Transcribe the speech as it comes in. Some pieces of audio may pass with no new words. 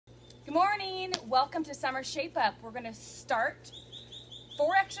Good morning. Welcome to Summer Shape Up. We're going to start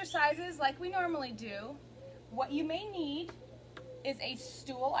 4 exercises like we normally do. What you may need is a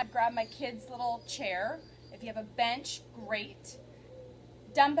stool. I've grabbed my kid's little chair. If you have a bench, great.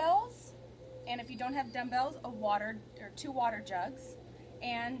 Dumbbells, and if you don't have dumbbells, a water or 2 water jugs.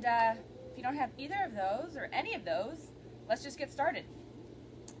 And if you don't have either of those or any of those, let's just get started.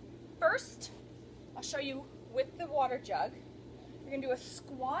 First, I'll show you with the water jug. You're going to do a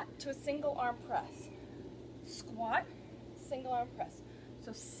squat to a single arm press. Squat, single arm press.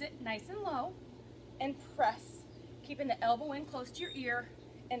 So sit nice and low and press, keeping the elbow in close to your ear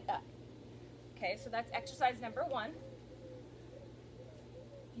and up. Okay, so that's exercise number 1.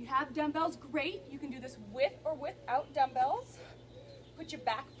 If you have dumbbells, great. You can do this with or without dumbbells. Put your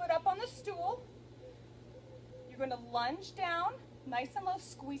back foot up on the stool. You're going to lunge down, nice and low,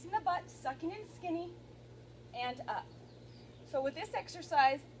 squeezing the butt, sucking in skinny, and up. So with this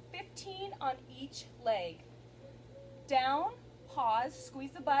exercise, 15 on each leg. Down, pause,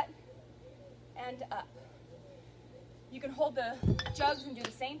 squeeze the butt, and up. You can hold the jugs and do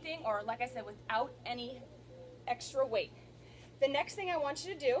the same thing, or like I said, without any extra weight. The next thing I want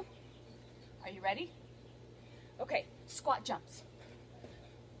you to do, are you ready? Okay, squat jumps.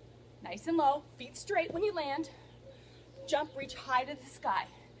 Nice and low, feet straight when you land. Jump, reach high to the sky.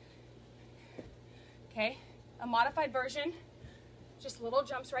 Okay, a modified version, just little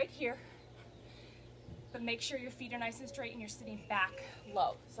jumps right here. But make sure your feet are nice and straight and you're sitting back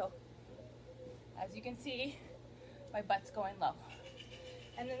low. So, as you can see, my butt's going low.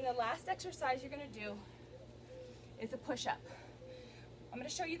 And then the last exercise you're gonna do is a push-up. I'm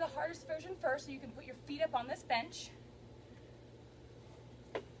gonna show you the hardest version first so you can put your feet up on this bench.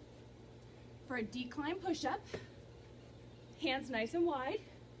 For a decline push-up, hands nice and wide,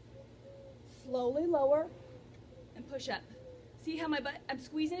 slowly lower, and push up. See how my butt, I'm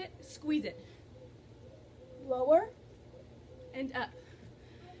squeezing it? Squeeze it. Lower, and up.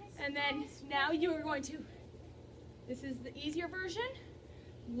 And then now you are going to, this is the easier version,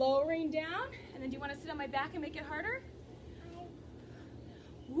 lowering down, and then do you want to sit on my back and make it harder?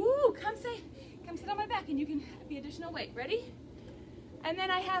 Woo, come sit on my back and you can be additional weight. Ready? And then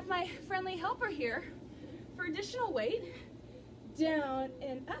I have my friendly helper here for additional weight. Down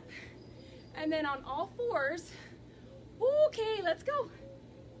and up. And then on all 4s, okay, let's go.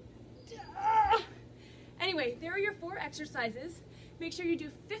 Anyway, there are your 4 exercises. Make sure you do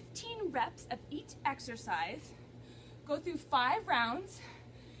 15 reps of each exercise. Go through 5 rounds.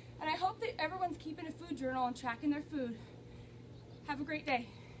 And I hope that everyone's keeping a food journal and tracking their food. Have a great day.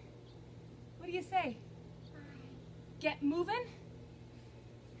 What do you say? Get moving.